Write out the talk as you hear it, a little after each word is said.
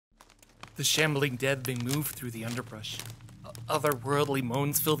The shambling dead, they move through the underbrush. Otherworldly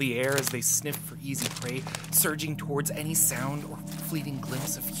moans fill the air as they sniff for easy prey, surging towards any sound or fleeting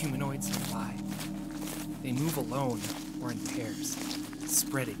glimpse of humanoids nearby. They move alone or in pairs,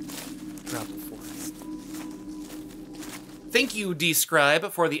 spreading throughout the forest. Thank you,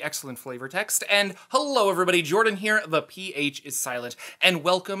 Describe, for the excellent flavor text. And hello, everybody. Jordan here. The PH is silent. And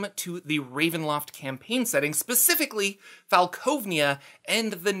welcome to the Ravenloft Campaign Setting, specifically Falkovnia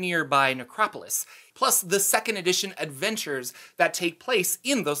and the nearby Necropolis, plus the second edition adventures that take place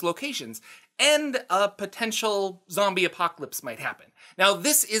in those locations. And a potential zombie apocalypse might happen. Now,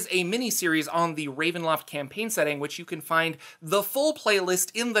 this is a mini-series on the Ravenloft Campaign Setting, which you can find the full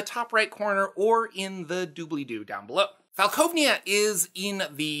playlist in the top right corner or in the doobly-doo down below. Falkovnia is in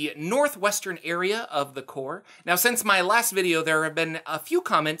the northwestern area of the core. Now, since my last video, there have been a few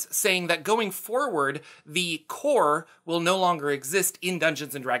comments saying that going forward, the core will no longer exist in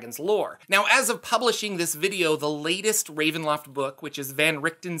Dungeons & Dragons lore. Now, as of publishing this video, the latest Ravenloft book, which is Van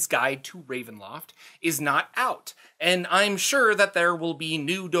Richten's Guide to Ravenloft, is not out. And I'm sure that there will be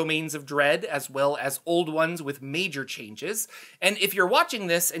new domains of dread, as well as old ones with major changes. And if you're watching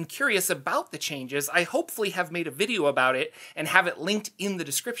this and curious about the changes, I hopefully have made a video about it and have it linked in the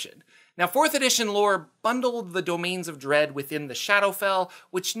description. Now, 4th edition lore bundled the domains of dread within the Shadowfell,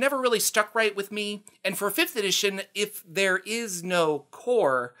 which never really stuck right with me. And for 5th edition, if there is no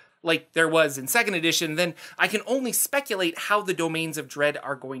core, like there was in 2nd edition, then I can only speculate how the domains of dread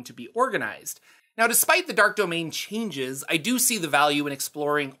are going to be organized. Now, despite the Dark Domain changes, I do see the value in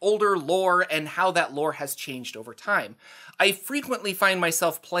exploring older lore and how that lore has changed over time. I frequently find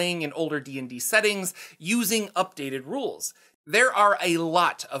myself playing in older D&D settings using updated rules. There are a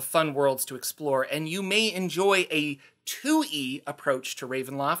lot of fun worlds to explore, and you may enjoy a 2E approach to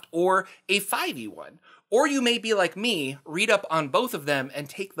Ravenloft or a 5E one. Or you may be like me, read up on both of them and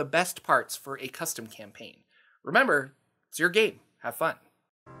take the best parts for a custom campaign. Remember, it's your game. Have fun.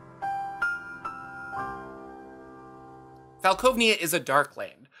 Falkovnia is a dark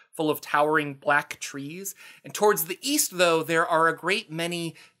land, full of towering black trees, and towards the east, though, there are a great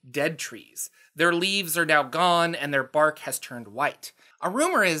many dead trees. Their leaves are now gone, and their bark has turned white. A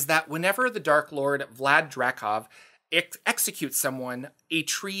rumor is that whenever the Dark Lord Vlad Drakov executes someone, a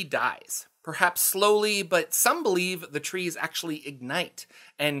tree dies. Perhaps slowly, but some believe the trees actually ignite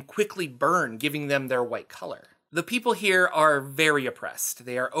and quickly burn, giving them their white color. The people here are very oppressed.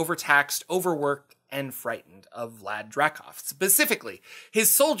 They are overtaxed, overworked, and frightened of Vlad Drakov. Specifically,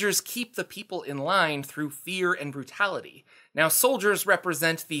 his soldiers keep the people in line through fear and brutality. Now, soldiers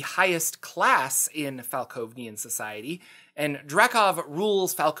represent the highest class in Falkovnian society, and Drakov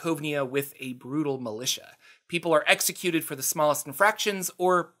rules Falkovnia with a brutal militia. People are executed for the smallest infractions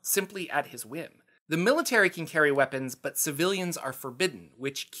or simply at his whim. The military can carry weapons, but civilians are forbidden,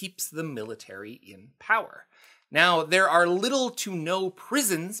 which keeps the military in power. Now, there are little to no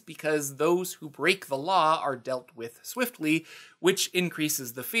prisons because those who break the law are dealt with swiftly, which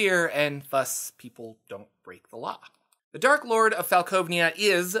increases the fear, and thus people don't break the law. The Dark Lord of Falkovnia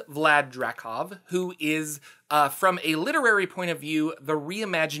is Vlad Drakov, who is, from a literary point of view, the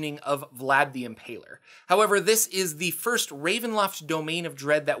reimagining of Vlad the Impaler. However, this is the first Ravenloft domain of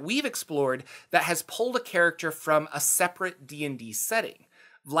dread that we've explored that has pulled a character from a separate D&D setting.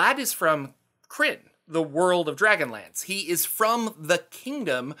 Vlad is from Kryn, the world of Dragonlance. He is from the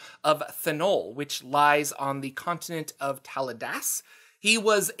kingdom of Thanol, which lies on the continent of Taladas. He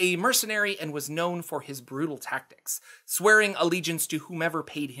was a mercenary and was known for his brutal tactics, swearing allegiance to whomever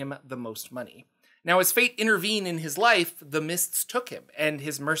paid him the most money. Now, as fate intervened in his life, the mists took him and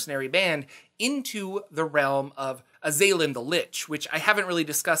his mercenary band into the realm of Azalin the Lich, which I haven't really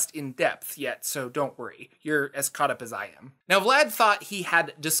discussed in depth yet, so don't worry. You're as caught up as I am. Now, Vlad thought he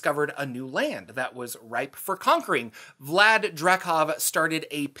had discovered a new land that was ripe for conquering. Vlad Drakov started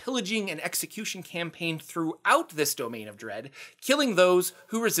a pillaging and execution campaign throughout this domain of dread, killing those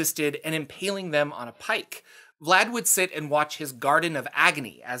who resisted and impaling them on a pike. Vlad would sit and watch his Garden of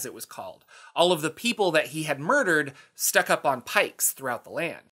Agony, as it was called, all of the people that he had murdered stuck up on pikes throughout the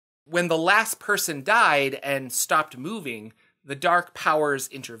land. When the last person died and stopped moving, the dark powers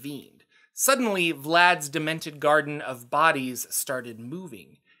intervened. Suddenly, Vlad's demented garden of bodies started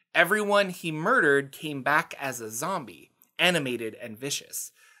moving. Everyone he murdered came back as a zombie, animated and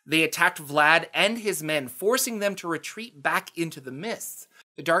vicious. They attacked Vlad and his men, forcing them to retreat back into the mists.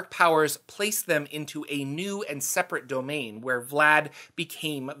 The dark powers placed them into a new and separate domain where Vlad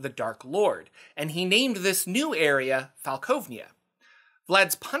became the Dark Lord, and he named this new area Falkovnia.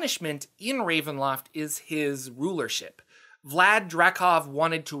 Vlad's punishment in Ravenloft is his rulership. Vlad Drakov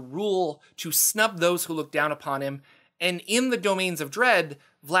wanted to rule, to snub those who looked down upon him, and in the domains of dread,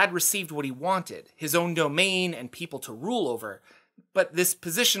 Vlad received what he wanted, his own domain and people to rule over. But this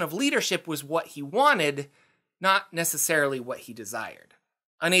position of leadership was what he wanted, not necessarily what he desired.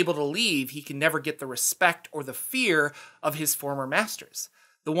 Unable to leave, he can never get the respect or the fear of his former masters.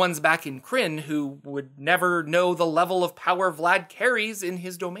 The ones back in Krynn who would never know the level of power Vlad carries in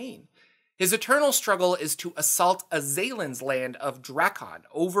his domain. His eternal struggle is to assault Azalin's land of Drakon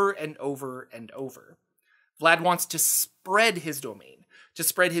over and over and over. Vlad wants to spread his domain, to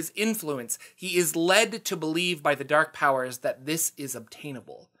spread his influence. He is led to believe by the dark powers that this is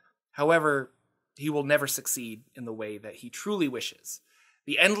obtainable. However, he will never succeed in the way that he truly wishes.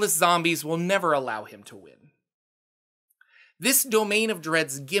 The endless zombies will never allow him to win. This Domain of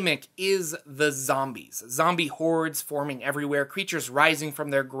Dread's gimmick is the zombies. Zombie hordes forming everywhere, creatures rising from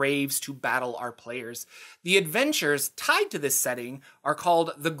their graves to battle our players. The adventures tied to this setting are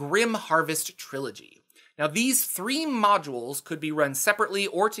called the Grim Harvest Trilogy. Now, these 3 modules could be run separately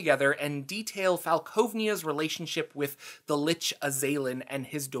or together and detail Falkovnia's relationship with the Lich Azalin and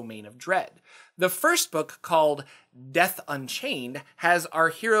his Domain of Dread. The first book, called Death Unchained, has our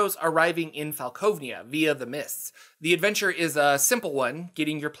heroes arriving in Falkovnia via the mists. The adventure is a simple one,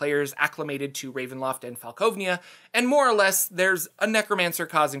 getting your players acclimated to Ravenloft and Falkovnia, and more or less there's a necromancer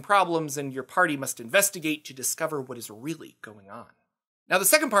causing problems and your party must investigate to discover what is really going on. Now, the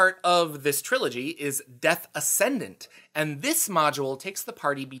second part of this trilogy is Death Ascendant, and this module takes the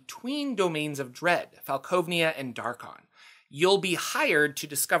party between Domains of Dread, Falkovnia and Darkon. You'll be hired to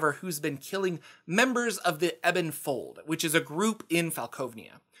discover who's been killing members of the Ebon Fold, which is a group in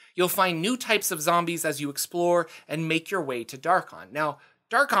Falkovnia. You'll find new types of zombies as you explore and make your way to Darkon. Now,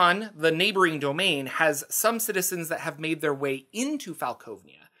 Darkon, the neighboring domain, has some citizens that have made their way into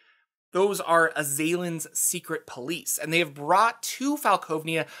Falkovnia. Those are Azalin's secret police, and they have brought to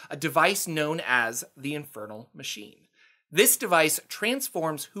Falkovnia a device known as the Infernal Machine. This device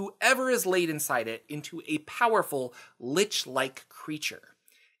transforms whoever is laid inside it into a powerful, lich-like creature.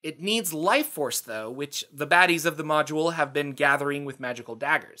 It needs life force, though, which the baddies of the module have been gathering with magical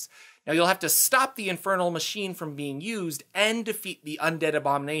daggers. Now, you'll have to stop the Infernal Machine from being used and defeat the undead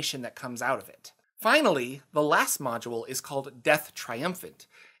abomination that comes out of it. Finally, the last module is called Death Triumphant,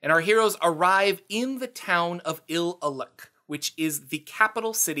 and our heroes arrive in the town of Il-Aluk, which is the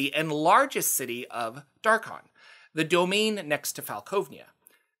capital city and largest city of Darkon, the domain next to Falkovnia.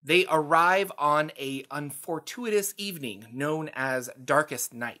 They arrive on a unfortuitous evening known as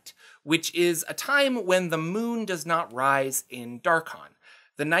Darkest Night, which is a time when the moon does not rise in Darkon.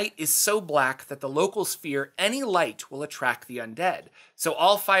 The night is so black that the locals fear any light will attract the undead, so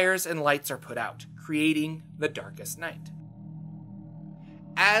all fires and lights are put out, creating the Darkest Night.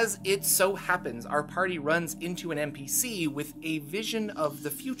 As it so happens, our party runs into an NPC with a vision of the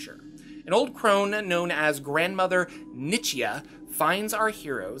future. An old crone known as Grandmother Nichia finds our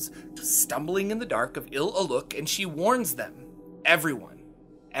heroes stumbling in the dark of Il-Aluk, and she warns them,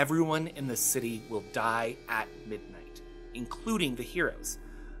 everyone in the city will die at midnight, including the heroes,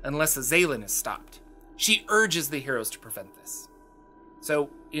 unless Azalin is stopped. She urges the heroes to prevent this.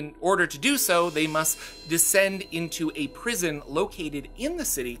 So, in order to do so, they must descend into a prison located in the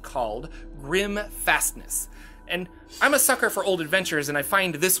city called Grim Fastness. And I'm a sucker for old adventures, and I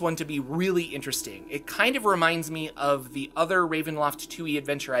find this one to be really interesting. It kind of reminds me of the other Ravenloft 2e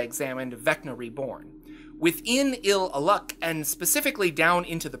adventure I examined, Vecna Reborn. Within Il-Aluk, and specifically down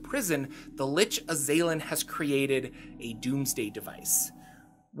into the prison, the Lich Azalin has created a doomsday device,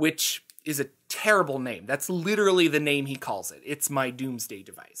 which is a terrible name. That's literally the name he calls it. It's my doomsday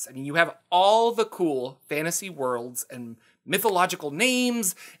device. I mean, you have all the cool fantasy worlds and mythological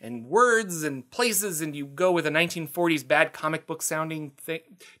names and words and places, and you go with a 1940s bad comic book sounding thing.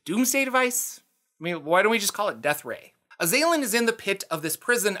 Doomsday device? I mean, why don't we just call it Death Ray? Azalin is in the pit of this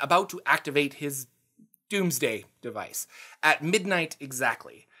prison about to activate his doomsday device at midnight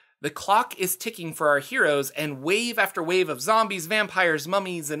exactly. The clock is ticking for our heroes, and wave after wave of zombies, vampires,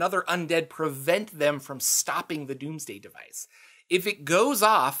 mummies, and other undead prevent them from stopping the doomsday device. If it goes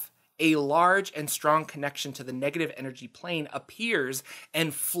off, a large and strong connection to the negative energy plane appears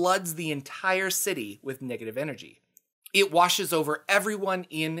and floods the entire city with negative energy. It washes over everyone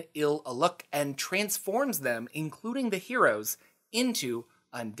in Il-Aluk and transforms them, including the heroes, into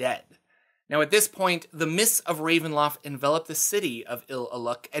undead. Now, at this point, the mists of Ravenloft envelop the city of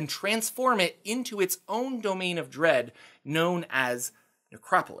Il-Aluk and transform it into its own domain of dread, known as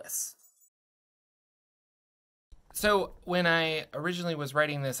Necropolis. So, when I originally was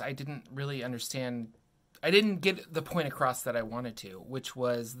writing this, I didn't really understand, I didn't get the point across that I wanted to, which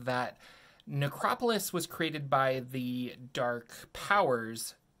was that Necropolis was created by the Dark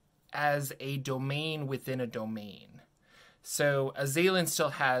Powers as a domain within a domain. So Azalin still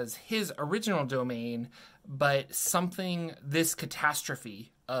has his original domain, but this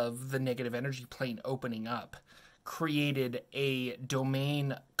catastrophe of the negative energy plane opening up created a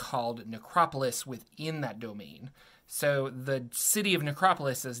domain called Necropolis within that domain. So the city of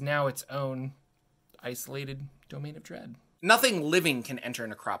Necropolis is now its own isolated domain of dread. Nothing living can enter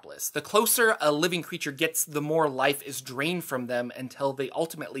Necropolis. The closer a living creature gets, the more life is drained from them until they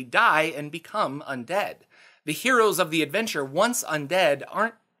ultimately die and become undead. The heroes of the adventure, once undead,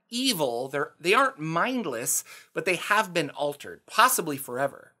 aren't evil, they aren't mindless, but they have been altered, possibly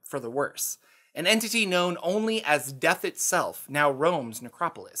forever, for the worse. An entity known only as death itself now roams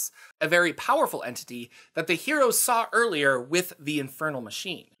Necropolis, a very powerful entity that the heroes saw earlier with the Infernal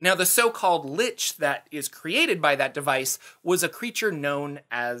Machine. Now, the so-called Lich that is created by that device was a creature known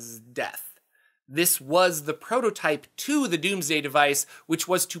as Death. This was the prototype to the Doomsday device, which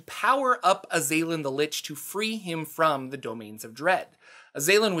was to power up Azalin the Lich to free him from the domains of dread.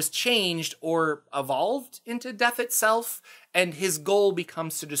 Azalin was changed or evolved into Death itself, and his goal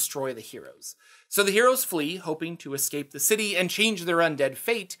becomes to destroy the heroes. So the heroes flee, hoping to escape the city and change their undead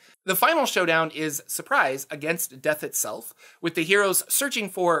fate. The final showdown is, surprise, against Death itself, with the heroes searching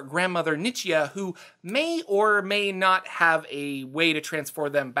for Grandmother Nichia, who may or may not have a way to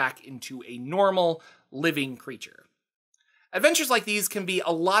transform them back into a normal, living creature. Adventures like these can be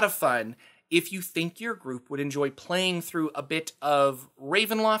a lot of fun if you think your group would enjoy playing through a bit of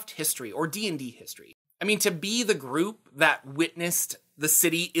Ravenloft history or D&D history. I mean, to be the group that witnessed the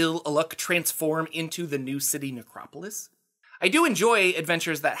city Il-Aluk transform into the new city Necropolis. I do enjoy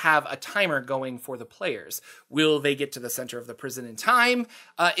adventures that have a timer going for the players. Will they get to the center of the prison in time?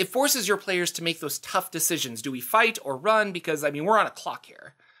 It forces your players to make those tough decisions. Do we fight or run? Because, I mean, we're on a clock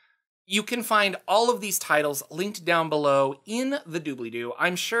here. You can find all of these titles linked down below in the doobly-doo.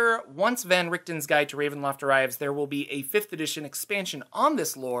 I'm sure once Van Richten's Guide to Ravenloft arrives, there will be a 5th edition expansion on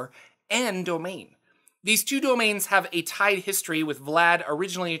this lore and domain. These two domains have a tied history, with Vlad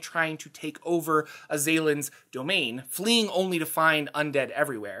originally trying to take over Azalin's domain, fleeing only to find undead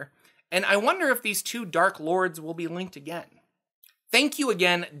everywhere. And I wonder if these two Dark Lords will be linked again. Thank you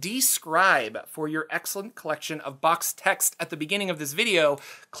again, Describe, for your excellent collection of box text at the beginning of this video.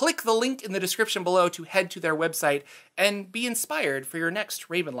 Click the link in the description below to head to their website and be inspired for your next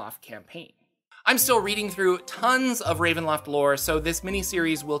Ravenloft campaign. I'm still reading through tons of Ravenloft lore, so this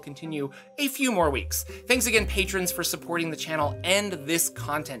mini-series will continue a few more weeks. Thanks again, patrons, for supporting the channel and this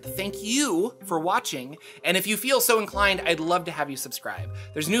content. Thank you for watching, and if you feel so inclined, I'd love to have you subscribe.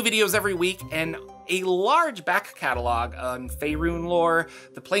 There's new videos every week, and a large back catalog on Faerun lore,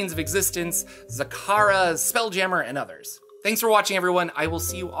 the Planes of Existence, Zakara, Spelljammer, and others. Thanks for watching, everyone. I will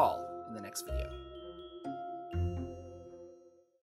see you all in the next video.